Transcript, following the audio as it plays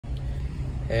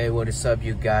Hey, what is up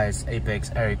you guys? Apex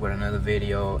Eric with another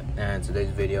video, and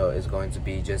today's video is going to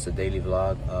be just a daily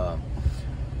vlog.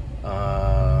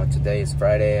 Today is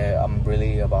Friday. I'm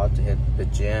really about to hit the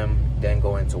gym, then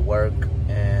go into work,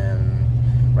 and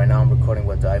right now I'm recording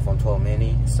with the iPhone 12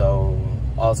 mini. So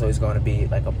also it's going to be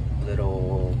like a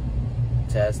little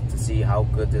test to see how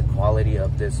good the quality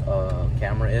of this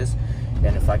camera is,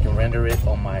 and if I can render it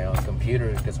on my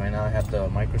computer, because right now I have the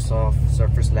Microsoft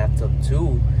Surface Laptop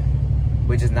 2,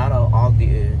 which is not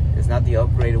it's not the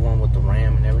upgraded one with the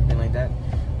RAM and everything like that,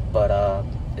 but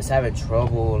it's having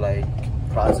trouble like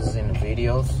processing the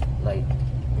videos, like,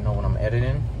 you know, when I'm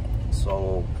editing.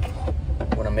 So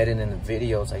when I'm editing the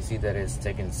videos, I see that it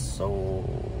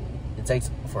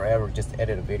takes forever just to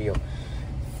edit a video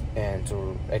and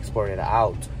to export it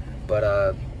out.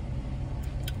 But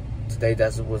today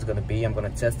that's what's gonna be. I'm gonna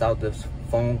test out this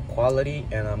phone quality,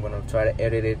 and I'm gonna try to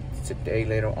edit it today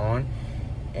later on,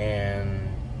 and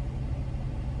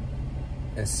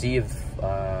see if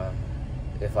I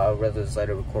would rather decide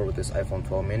to record with this iPhone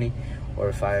 12 mini, or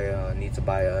if I need to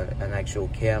buy an actual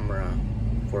camera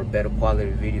for better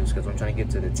quality videos, because I'm trying to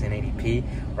get to the 1080p.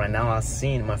 Right now, I've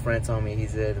seen my friend told me, he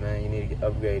said, man, you need to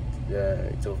upgrade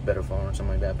to a better phone or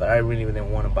something like that. But I really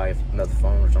didn't want to buy another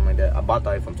phone or something like that. I bought the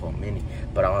iPhone 12 mini,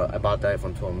 but I bought the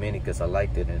iPhone 12 mini because I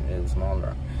liked it and it was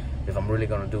smaller. If I'm really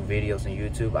gonna do videos on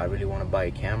YouTube, I really want to buy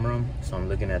a camera. So I'm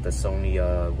looking at the Sony,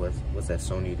 what's that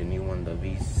Sony, the new one, the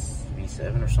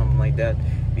V7 or something like that,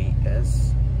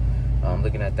 VS. I'm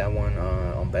looking at that one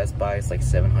on Best Buy. It's like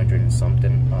 700 and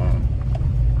something.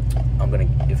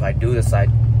 If I do decide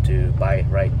to buy it,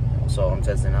 right, so I'm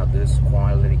testing out this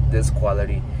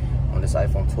quality on this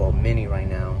iPhone 12 mini right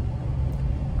now,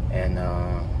 and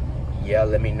yeah,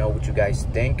 let me know what you guys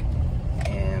think,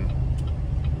 and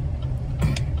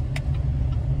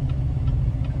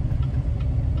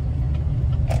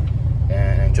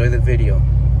enjoy the video.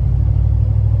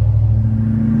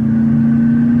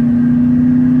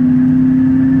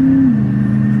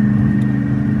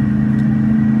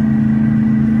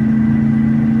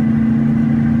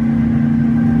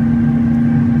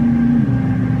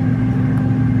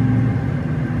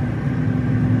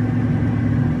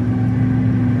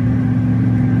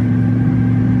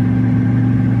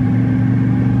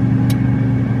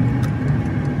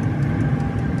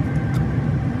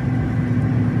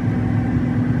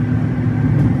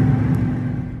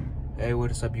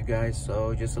 What's up you guys?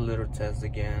 So just a little test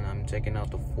again. I'm checking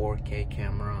out the 4K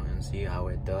camera and see how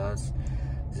it does.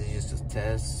 This is just a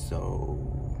test, so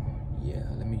yeah,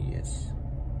 let me just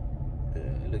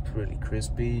it looks really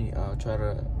crispy. I'll try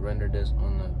to render this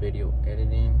on the video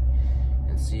editing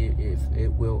and see if it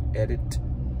will edit.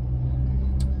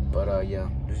 But yeah,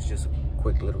 this is just a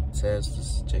quick little test,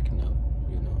 just checking out,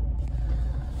 you know.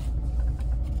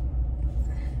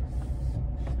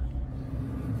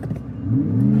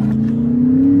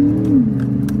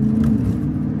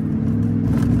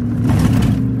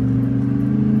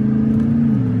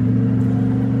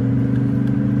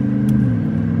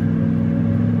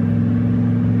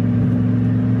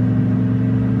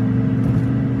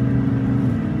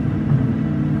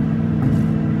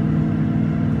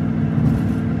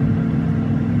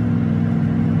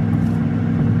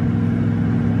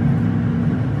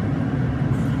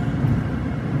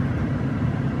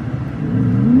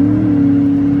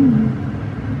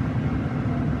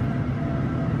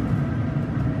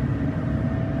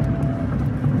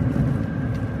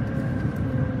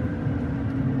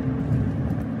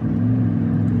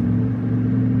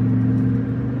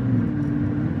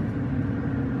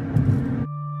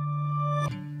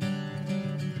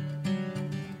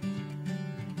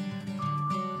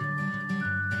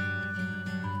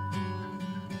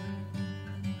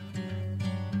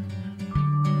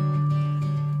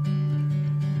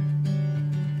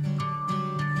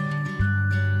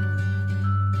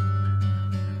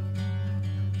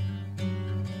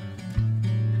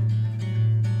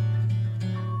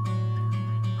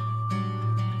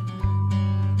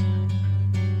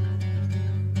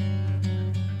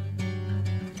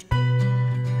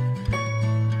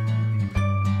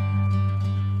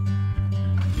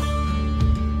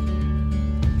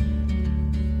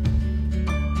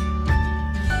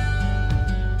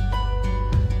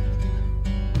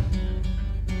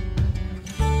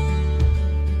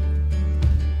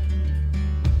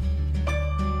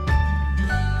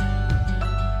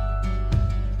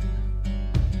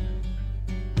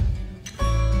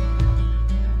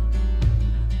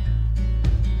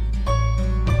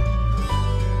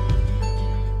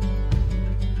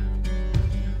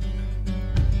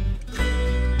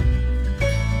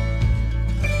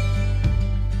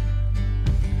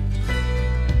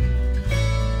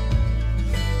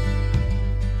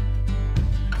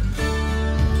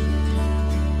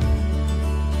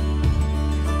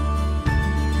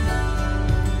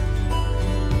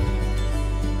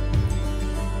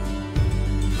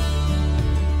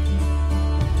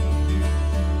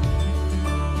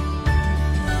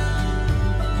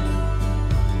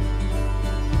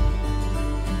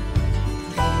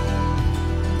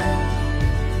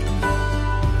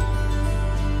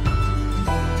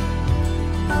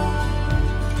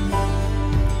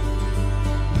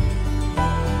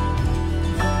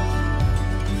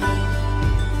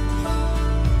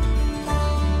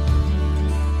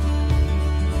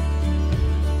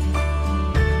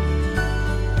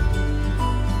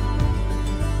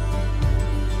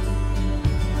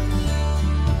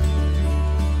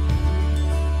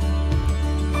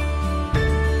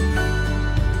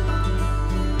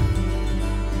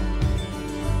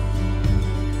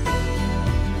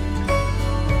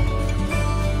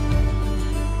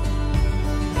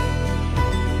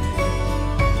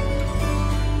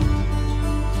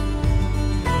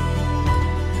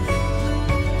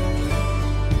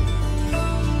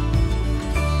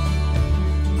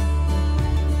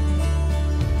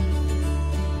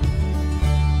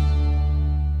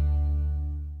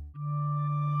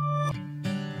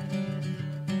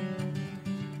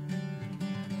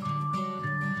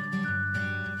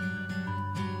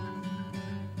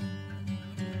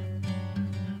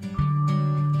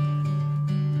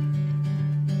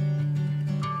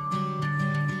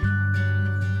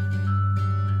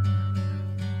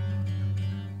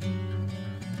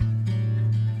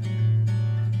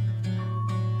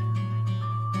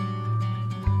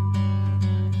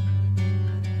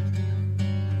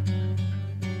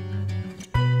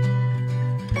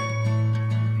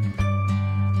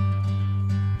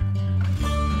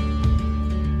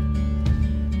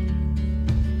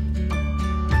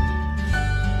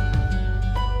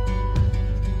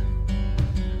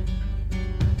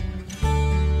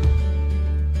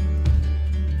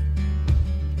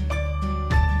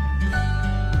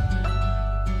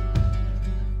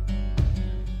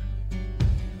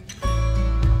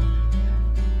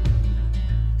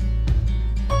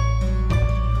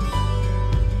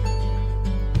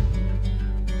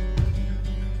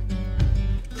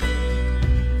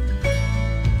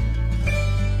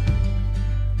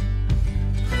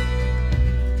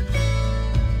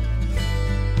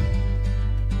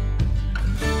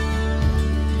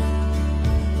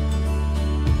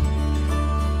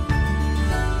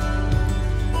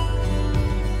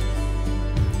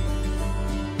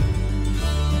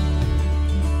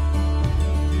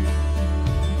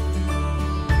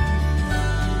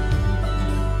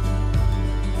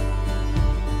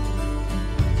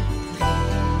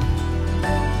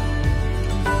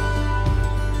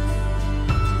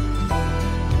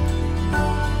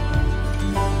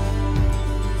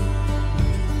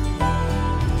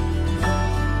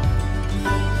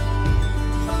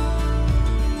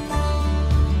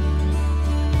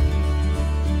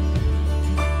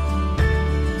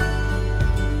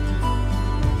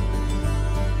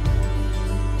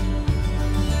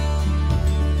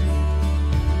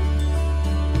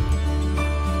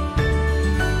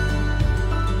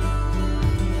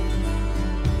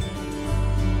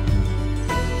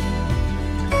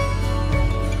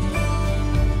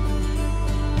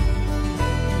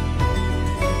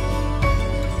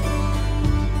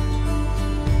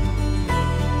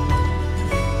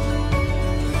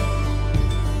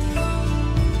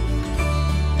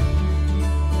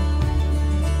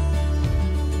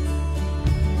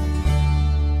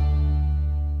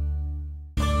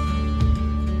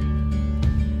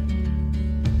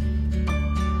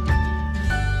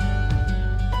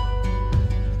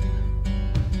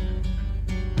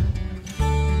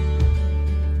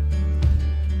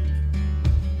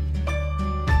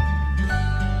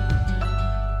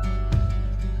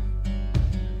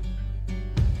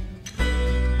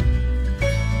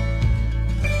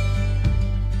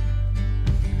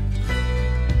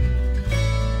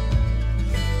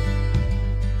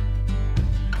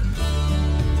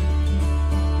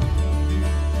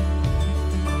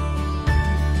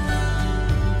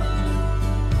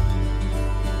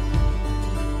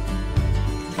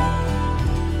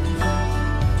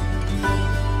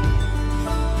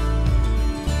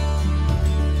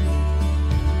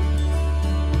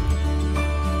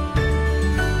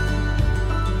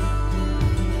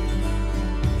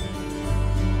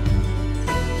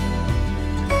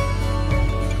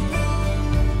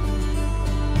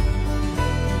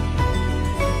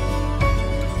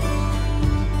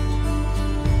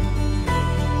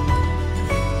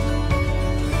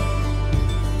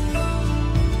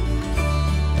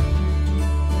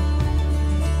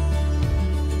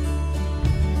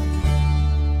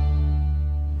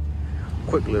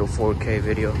 quick little 4K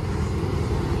video.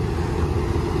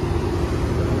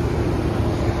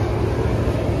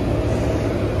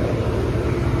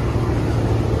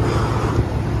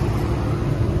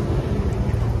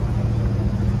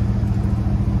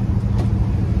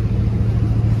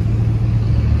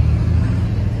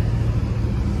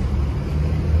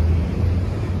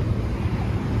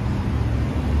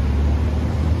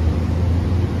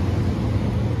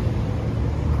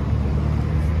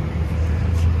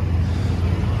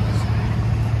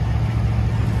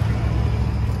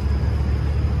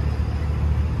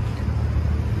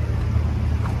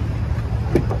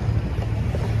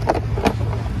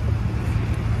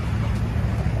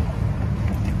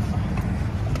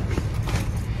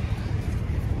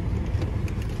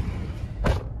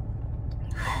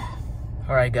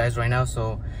 Alright guys, right now,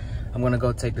 so I'm gonna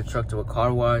go take the truck to a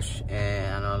car wash,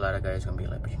 and I know a lot of guys gonna be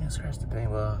like, but you didn't scratch the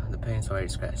paint. Well, the paint's already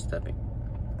scratched, that paint.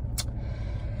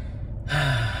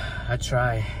 I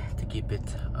try to keep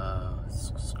it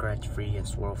scratch free and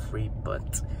swirl free,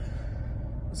 but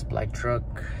this black truck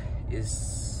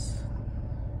it's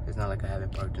not like I have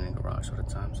it parked in the garage all the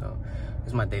time, so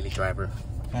it's my daily driver.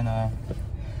 And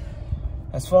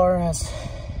as far as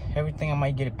everything, I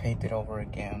might get it painted over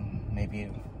again, maybe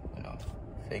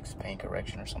fix paint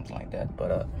correction or something like that.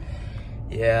 But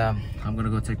yeah, I'm gonna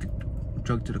go take the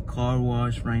truck to the car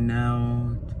wash right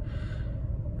now,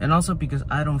 and also because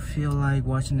I don't feel like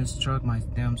washing this truck my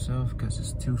damn self, because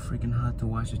it's too freaking hot to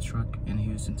wash a truck in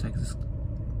Houston, Texas.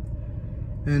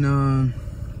 And I'm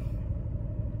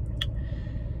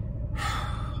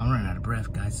running out of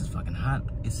breath, guys. It's fucking hot.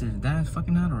 Is it that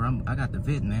fucking hot, or I got the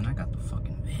vid, man? I got the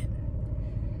fucking vid.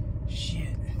 Shit.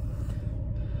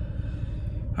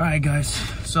 All right, guys,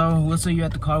 so we'll see you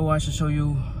at the car wash. I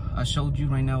showed you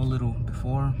right now a little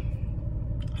before,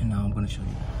 and now I'm gonna show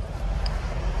you.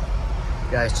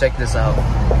 Guys, check this out.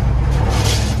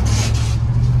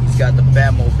 He's got the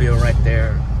Batmobile right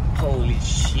there. Holy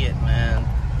shit, man.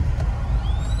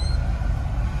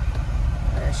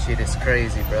 That shit is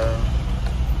crazy, bro.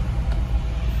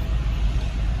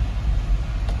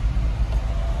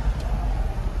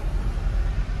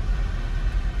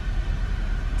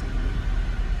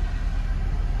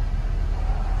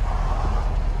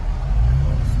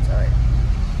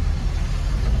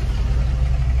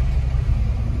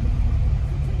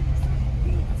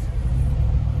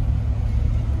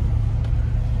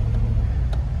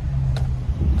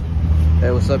 Hey,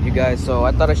 what's up, you guys? So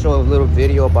I thought I'd show a little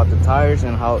video about the tires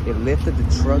and how it lifted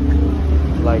the truck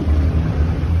like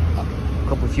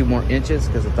a few more inches,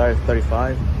 because the tire is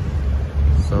 35.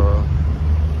 So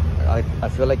I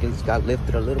feel like it's got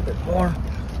lifted a little bit more.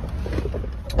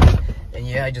 And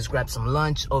yeah, I just grabbed some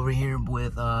lunch over here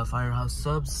with Firehouse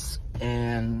Subs,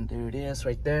 and there it is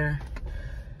right there.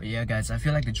 But yeah, guys, I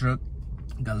feel like the truck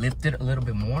got lifted a little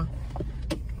bit more,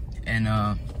 and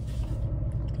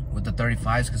with the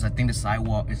 35s, because I think the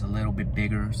sidewall is a little bit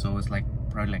bigger, so it's like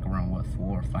probably like around what,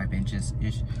 4 or 5 inches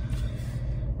ish.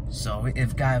 So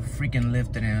it got freaking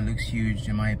lifted, and it looks huge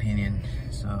in my opinion.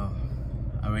 So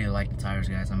I really like the tires,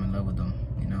 guys. I'm in love with them,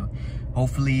 you know.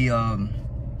 Hopefully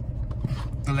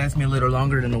it lasts me a little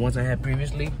longer than the ones I had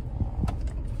previously.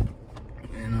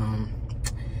 And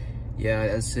yeah,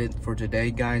 that's it for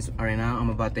today, guys. Right now I'm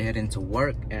about to head into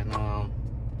work, and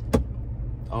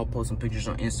I'll post some pictures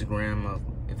on Instagram of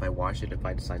if I wash it, if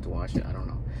I decide to wash it. I don't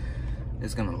know.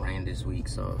 It's gonna rain this week,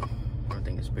 so I don't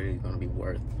think it's really gonna be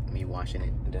worth me washing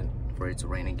it and then for it to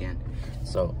rain again.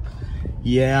 So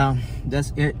yeah,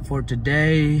 that's it for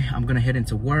today. I'm gonna head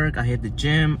into work. I hit the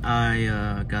gym,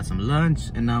 I got some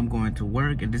lunch, and now I'm going to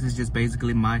work. And this is just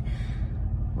basically my,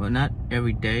 well, not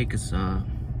every day, because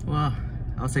well,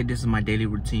 I'll say this is my daily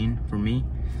routine for me.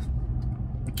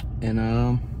 And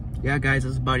yeah, guys,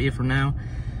 that's about it for now.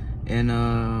 And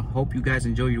hope you guys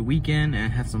enjoy your weekend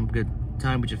and have some good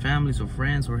time with your families or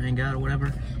friends, or hang out or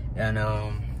whatever. And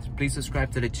please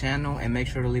subscribe to the channel, and make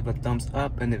sure to leave a thumbs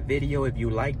up in the video if you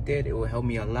liked it. It will help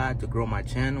me a lot to grow my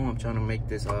channel. I'm trying to make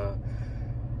this not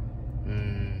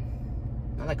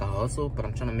like a hustle, but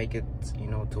I'm trying to make it, you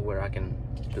know, to where I can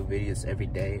do videos every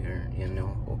day, or you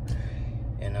know,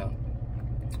 and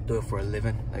do it for a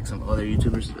living like some other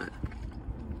YouTubers.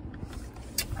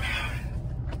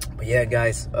 But yeah,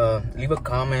 guys, leave a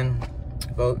comment,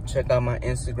 go check out my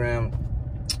Instagram,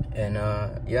 and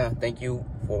yeah, thank you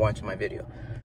for watching my video.